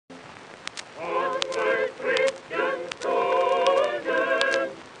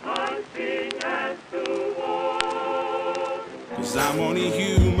I'm only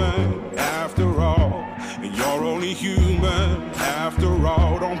human after all, and you're only human after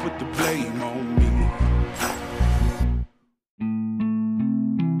all. Don't put the blame on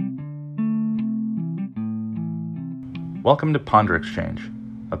me. Welcome to Ponder Exchange,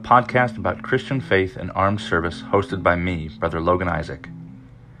 a podcast about Christian faith and armed service hosted by me, Brother Logan Isaac.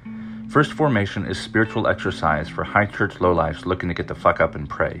 First Formation is spiritual exercise for high church lowlifes looking to get the fuck up and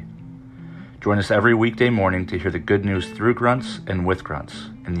pray. Join us every weekday morning to hear the good news through grunts and with grunts,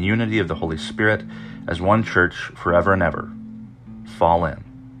 in the unity of the Holy Spirit as one church forever and ever. Fall in.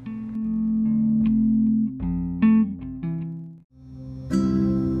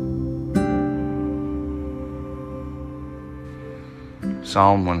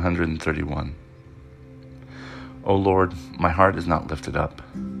 Psalm 131. O Lord, my heart is not lifted up.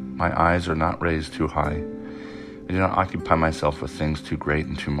 My eyes are not raised too high. I do not occupy myself with things too great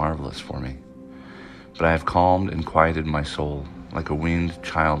and too marvelous for me. But I have calmed and quieted my soul, like a weaned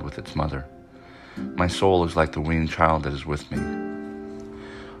child with its mother. My soul is like the weaned child that is with me.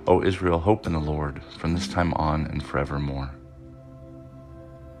 O Israel, hope in the Lord, from this time on and forevermore.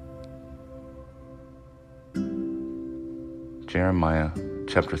 Jeremiah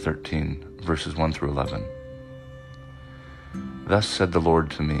chapter 13, verses 1 through 11. Thus said the Lord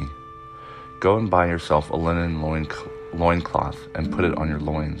to me, Go and buy yourself a linen loincloth and put it on your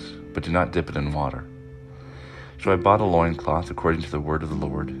loins, but do not dip it in water. So I bought a loincloth according to the word of the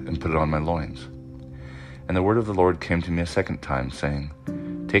Lord, and put it on my loins. And the word of the Lord came to me a second time, saying,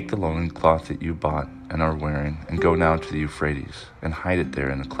 Take the loincloth that you bought and are wearing, and go now to the Euphrates, and hide it there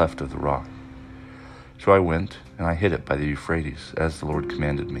in the cleft of the rock. So I went, and I hid it by the Euphrates, as the Lord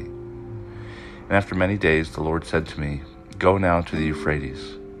commanded me. And after many days the Lord said to me, Go now to the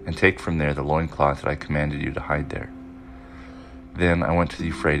Euphrates, and take from there the loincloth that I commanded you to hide there. Then I went to the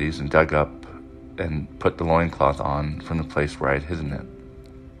Euphrates, and dug up, and put the loincloth on from the place where I had hidden it.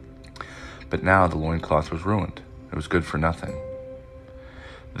 But now the loincloth was ruined. It was good for nothing.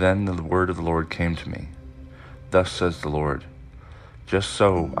 Then the word of the Lord came to me. Thus says the Lord, Just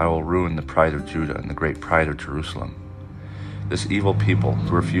so I will ruin the pride of Judah and the great pride of Jerusalem. This evil people,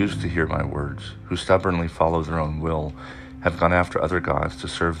 who refuse to hear my words, who stubbornly follow their own will, have gone after other gods to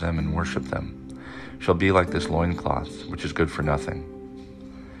serve them and worship them, shall be like this loincloth, which is good for nothing.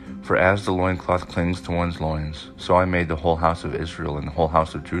 For as the loincloth clings to one's loins, so I made the whole house of Israel and the whole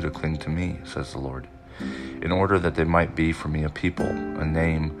house of Judah cling to me, says the Lord, in order that they might be for me a people, a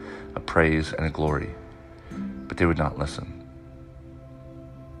name, a praise, and a glory. But they would not listen.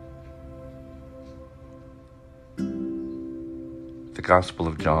 The Gospel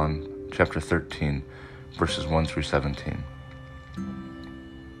of John, chapter 13, verses 1 through 17.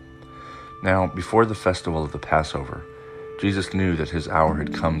 Now, before the festival of the Passover, Jesus knew that his hour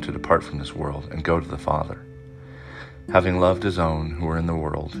had come to depart from this world and go to the Father. Having loved his own who were in the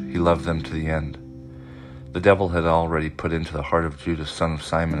world, he loved them to the end. The devil had already put into the heart of Judas, son of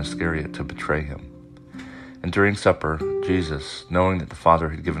Simon Iscariot, to betray him. And during supper, Jesus, knowing that the Father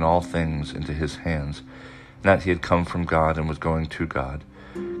had given all things into his hands, and that he had come from God and was going to God,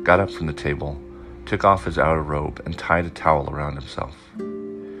 got up from the table, took off his outer robe, and tied a towel around himself.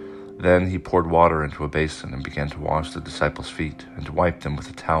 Then he poured water into a basin and began to wash the disciples' feet and to wipe them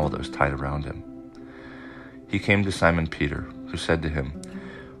with a towel that was tied around him. He came to Simon Peter, who said to him,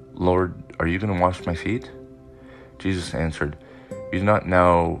 Lord, are you going to wash my feet? Jesus answered, You do not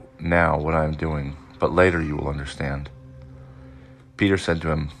know now what I am doing, but later you will understand. Peter said to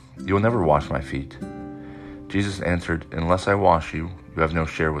him, You will never wash my feet. Jesus answered, Unless I wash you, you have no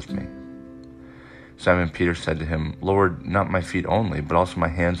share with me. Simon Peter said to him, Lord, not my feet only, but also my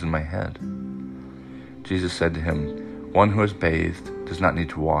hands and my head. Jesus said to him, One who has bathed does not need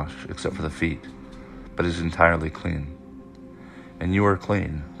to wash except for the feet, but is entirely clean. And you are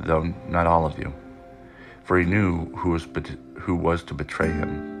clean, though not all of you. For he knew who was to betray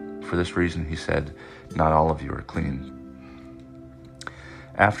him. For this reason he said, Not all of you are clean.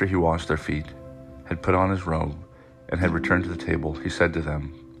 After he washed their feet, had put on his robe, and had returned to the table, he said to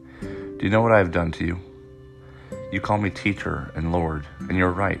them, Do you know what I have done to you? You call me teacher and Lord, and you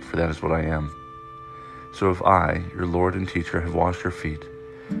are right, for that is what I am. So if I, your Lord and teacher, have washed your feet,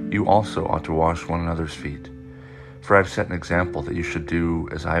 you also ought to wash one another's feet. For I have set an example that you should do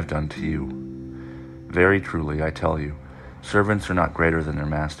as I have done to you. Very truly, I tell you, servants are not greater than their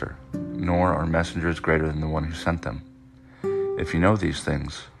master, nor are messengers greater than the one who sent them. If you know these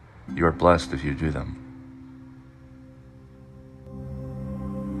things, you are blessed if you do them.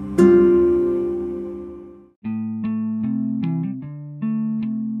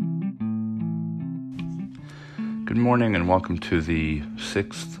 Good morning and welcome to the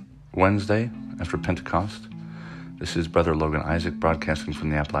 6th Wednesday after Pentecost. This is Brother Logan Isaac broadcasting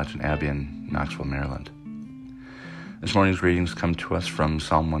from the Appalachian Abbey in Knoxville, Maryland. This morning's readings come to us from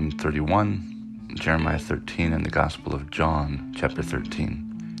Psalm 131, Jeremiah 13, and the Gospel of John, chapter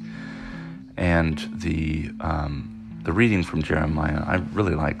 13. And the reading from Jeremiah, I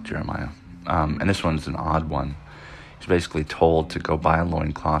really like Jeremiah. And this one's an odd one. He's basically told to go buy a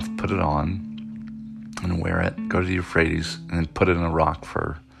loincloth, put it on, and wear it, go to the Euphrates, and then put it in a rock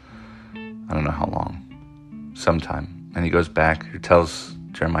for, I don't know how long, sometime. And he goes back, he tells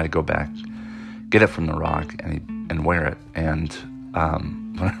Jeremiah to go back, get it from the rock, and wear it. And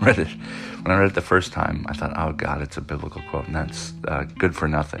when I read it the first time, I thought, oh God, it's a biblical quote, and that's good for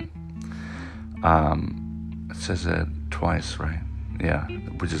nothing. It says it twice, right? Yeah,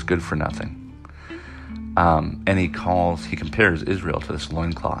 which is good for nothing. And he compares Israel to this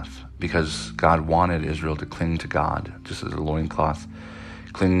loincloth, because God wanted Israel to cling to God, just as a loincloth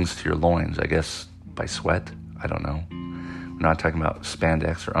clings to your loins, I guess, by sweat. I don't know. We're not talking about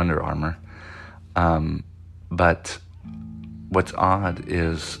spandex or Under Armour. But what's odd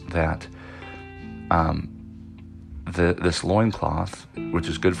is that this loincloth, which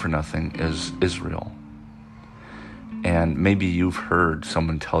is good for nothing, is Israel. And maybe you've heard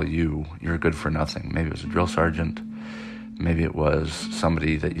someone tell you you're good for nothing. Maybe it was a drill sergeant. Maybe it was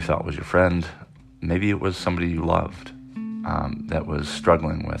somebody that you thought was your friend. Maybe it was somebody you loved that was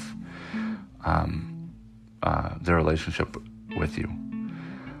struggling with their relationship with you.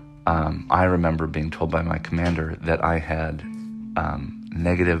 I remember being told by my commander that I had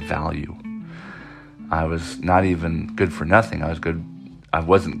negative value. I was not even good for nothing. I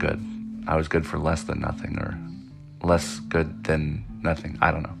wasn't good. I was good for less than nothing, or less good than nothing.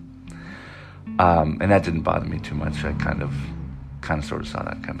 I don't know. And that didn't bother me too much. I kind of sort of saw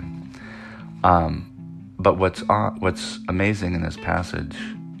that coming. But what's amazing in this passage,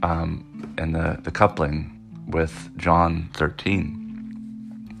 and the coupling with John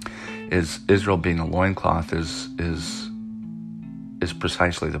 13, is Israel being a loincloth is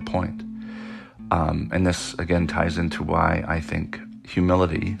precisely the point. And this again ties into why I think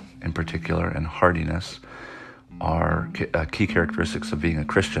humility in particular and hardiness are key characteristics of being a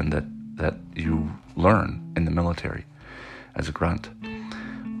Christian that you learn in the military as a grunt.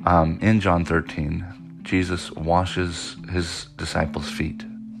 In John 13, Jesus washes his disciples' feet.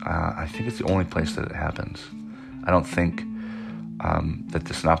 I think it's the only place that it happens. I don't think that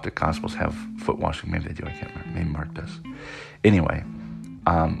the Synoptic Gospels have foot washing. Maybe they do, I can't remember. Maybe Mark does. Anyway,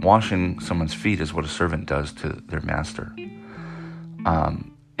 washing someone's feet is what a servant does to their master.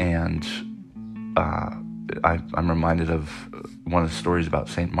 I'm reminded of one of the stories about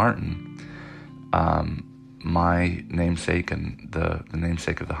St. Martin, my namesake and the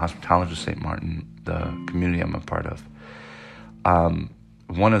namesake of the hospitality of St. Martin, the community I'm a part of.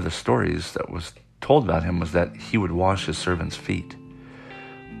 One of the stories that was told about him was that he would wash his servants' feet.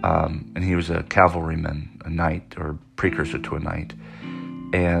 And he was a cavalryman, a knight, or precursor to a knight.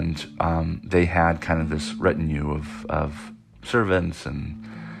 And they had kind of this retinue of servants, and,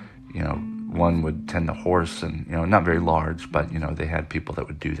 one would tend the horse, and, not very large, but, they had people that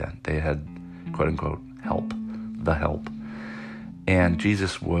would do that. They had, quote unquote, the help. And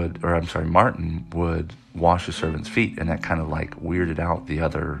Martin would wash his servants' feet, and that kind of like weirded out the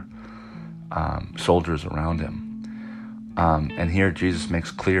other soldiers around him. And here Jesus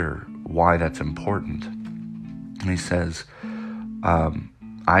makes clear why that's important. And he says,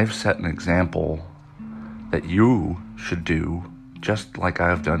 I've set an example that you should do just like I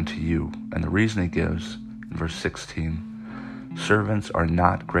have done to you. And the reason he gives, in verse 16, servants are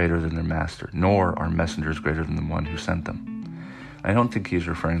not greater than their master, nor are messengers greater than the one who sent them. I don't think he's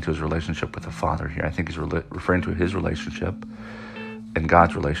referring to his relationship with the Father here. I think he's referring to his relationship and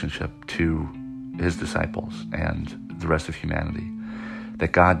God's relationship to his disciples and the rest of humanity.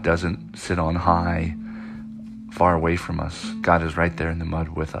 That God doesn't sit on high, far away from us. God is right there in the mud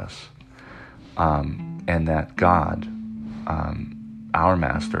with us. And that God, our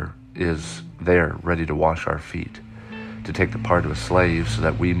master, is there ready to wash our feet, to take the part of a slave so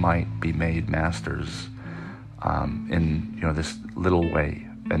that we might be made masters in this little way.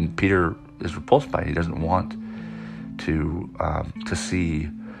 And Peter is repulsed by it. He doesn't want to see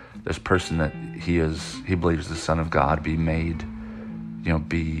this person that he believes the Son of God be made,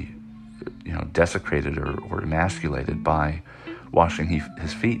 desecrated or emasculated by washing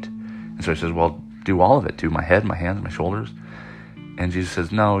his feet. And so he says, well, do all of it. Do my head, my hands, my shoulders. And Jesus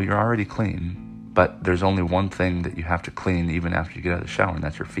says, no, you're already clean, but there's only one thing that you have to clean even after you get out of the shower, and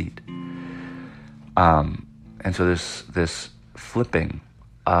that's your feet. And so this flipping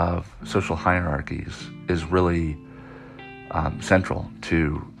of social hierarchies is really central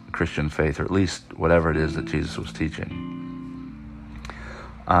to Christian faith, or at least whatever it is that Jesus was teaching.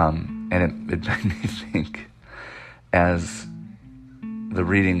 And it made me think, as the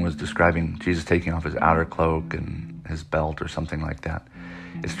reading was describing Jesus taking off his outer cloak and his belt or something like that,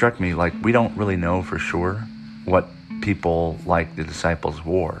 it struck me like we don't really know for sure what people like the disciples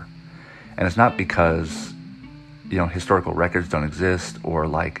wore. And it's not because, historical records don't exist, or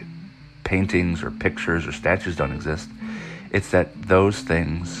like paintings or pictures or statues don't exist. It's that those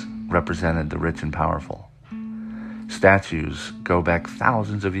things represented the rich and powerful. Statues go back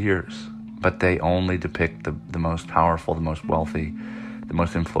thousands of years, but they only depict the most powerful, the most wealthy, the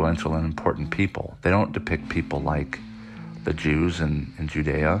most influential and important people. They don't depict people like the Jews in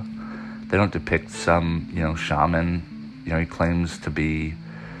Judea. They don't depict some, shaman, he claims to be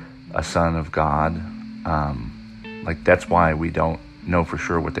a son of God. That's why we don't know for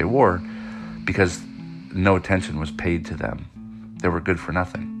sure what they wore, because no attention was paid to them. They were good for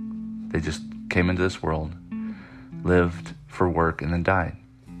nothing. They just came into this world, lived for work, and then died.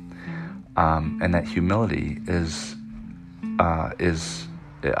 And that humility is,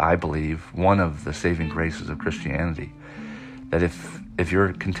 I believe, one of the saving graces of Christianity. That if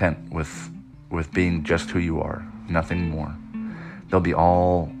you're content with being just who you are, nothing more, there'll be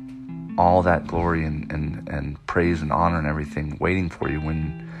all that glory and praise and honor and everything waiting for you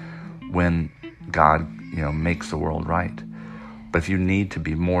when God makes the world right. But if you need to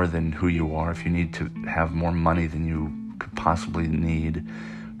be more than who you are, if you need to have more money than you could possibly need,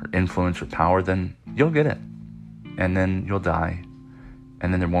 or influence or power, then you'll get it, and then you'll die,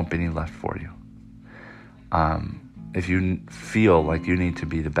 and then there won't be any left for you. If you feel like you need to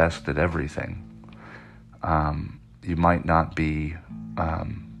be the best at everything, you might not be.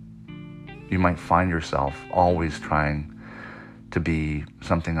 You might find yourself always trying to be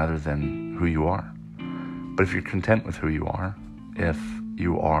something other than who you are. But if you're content with who you are, if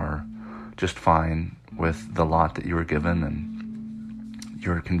you are just fine with the lot that you were given, and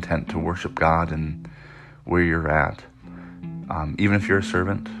you're content to worship God and where you're at, even if you're a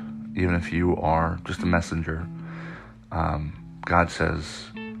servant, even if you are just a messenger, God says,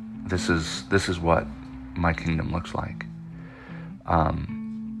 this is what my kingdom looks like.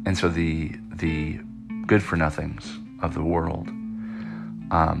 And so the good for nothings of the world,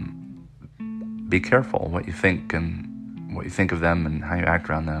 be careful what you think and what you think of them and how you act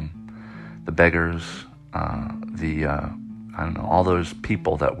around them. The beggars, all those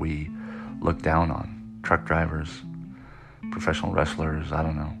people that we look down on, truck drivers, professional wrestlers,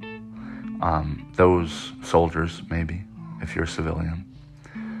 those soldiers, maybe, if you're a civilian.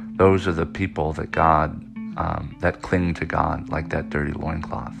 Those are the people that God, that cling to God like that dirty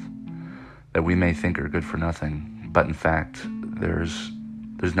loincloth, that we may think are good for nothing, but in fact, there's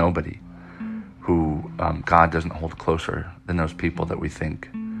nobody who God doesn't hold closer than those people that we think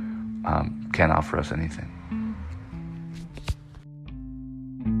can offer us anything.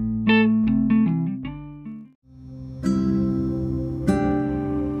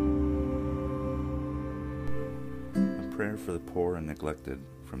 A prayer for the poor and neglected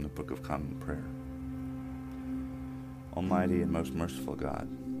from the Book of Common Prayer. Almighty and most merciful God,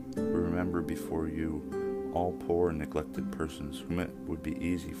 we remember before you all poor and neglected persons whom it would be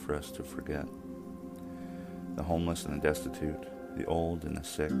easy for us to forget. The homeless and the destitute, the old and the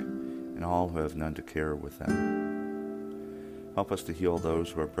sick, and all who have none to care with them. Help us to heal those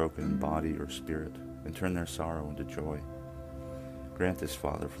who are broken in body or spirit, and turn their sorrow into joy. Grant this,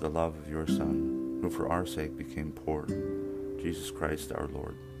 Father, for the love of your Son, who for our sake became poor, Jesus Christ our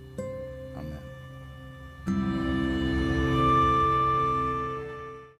Lord. Amen.